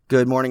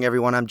Good morning,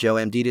 everyone. I'm Joe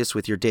Amditis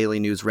with your daily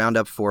news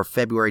roundup for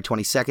February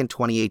 22nd,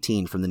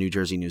 2018 from the New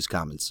Jersey News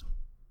Commons.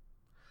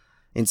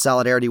 In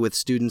solidarity with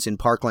students in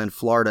Parkland,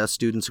 Florida,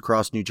 students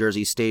across New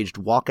Jersey staged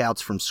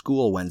walkouts from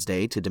school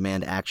Wednesday to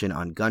demand action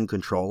on gun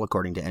control,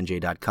 according to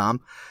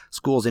NJ.com.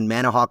 Schools in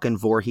Manahawkin,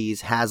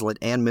 Voorhees, Hazlet,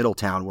 and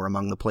Middletown were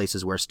among the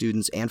places where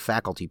students and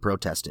faculty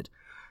protested.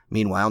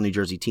 Meanwhile, New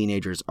Jersey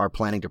teenagers are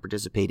planning to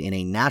participate in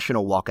a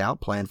national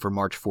walkout planned for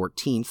March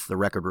 14th, the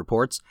Record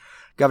reports.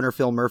 Governor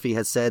Phil Murphy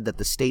has said that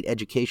the state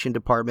education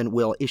department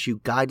will issue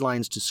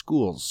guidelines to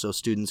schools so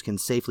students can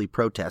safely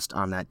protest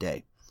on that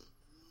day.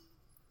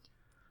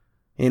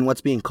 In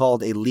what's being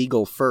called a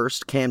legal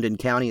first, Camden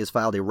County has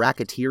filed a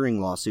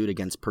racketeering lawsuit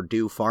against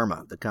Purdue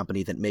Pharma, the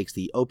company that makes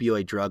the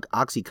opioid drug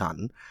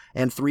OxyContin,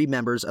 and 3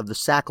 members of the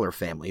Sackler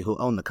family who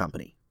own the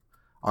company.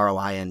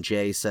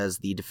 ROINJ says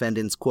the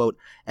defendants, quote,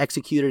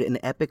 executed an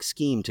epic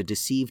scheme to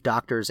deceive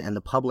doctors and the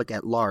public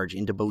at large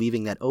into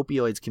believing that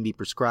opioids can be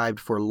prescribed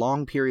for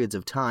long periods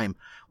of time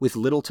with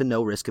little to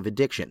no risk of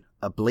addiction,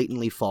 a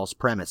blatantly false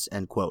premise,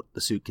 end quote,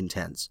 the suit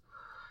contends.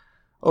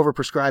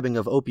 Overprescribing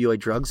of opioid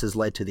drugs has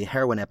led to the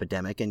heroin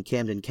epidemic, and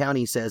Camden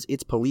County says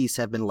its police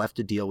have been left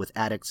to deal with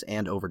addicts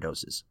and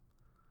overdoses.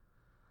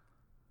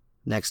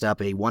 Next up,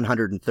 a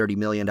 $130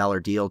 million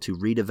deal to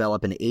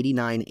redevelop an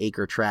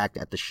 89-acre tract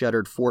at the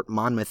shuttered Fort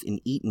Monmouth in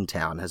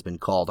Eatontown has been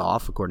called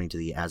off, according to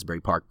the Asbury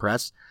Park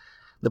Press.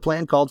 The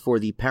plan called for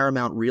the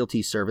Paramount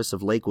Realty Service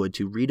of Lakewood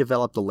to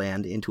redevelop the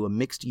land into a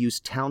mixed-use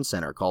town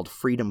center called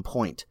Freedom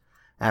Point.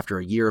 After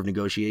a year of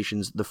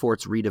negotiations, the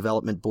fort's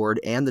redevelopment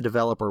board and the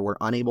developer were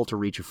unable to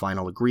reach a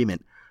final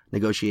agreement.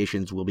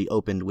 Negotiations will be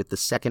opened with the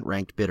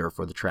second-ranked bidder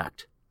for the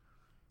tract.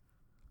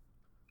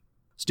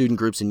 Student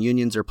groups and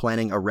unions are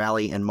planning a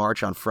rally and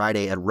march on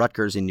Friday at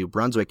Rutgers in New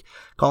Brunswick,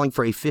 calling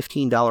for a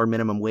 $15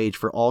 minimum wage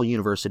for all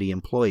university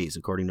employees,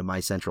 according to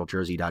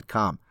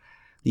MyCentralJersey.com.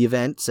 The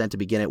event, set to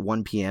begin at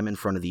 1 p.m. in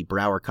front of the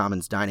Brower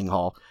Commons Dining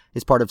Hall,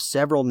 is part of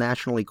several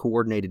nationally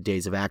coordinated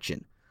days of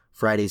action.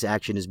 Friday's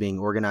action is being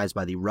organized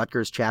by the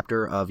Rutgers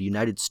chapter of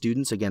United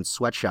Students Against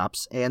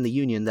Sweatshops and the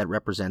union that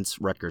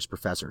represents Rutgers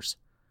professors.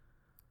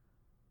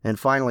 And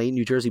finally,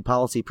 New Jersey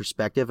Policy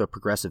Perspective, a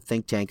progressive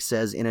think tank,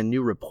 says in a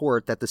new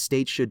report that the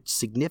state should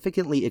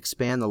significantly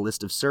expand the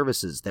list of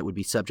services that would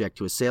be subject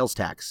to a sales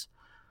tax.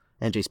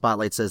 NJ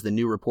Spotlight says the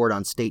new report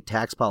on state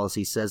tax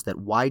policy says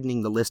that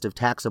widening the list of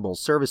taxable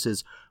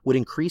services would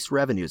increase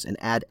revenues and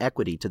add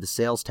equity to the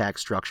sales tax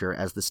structure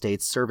as the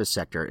state's service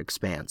sector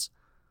expands.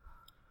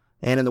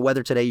 And in the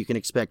weather today, you can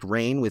expect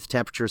rain with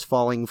temperatures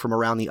falling from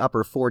around the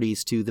upper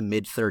 40s to the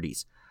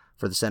mid-30s.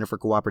 For the Center for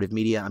Cooperative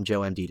Media, I'm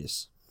Joe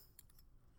Amditis.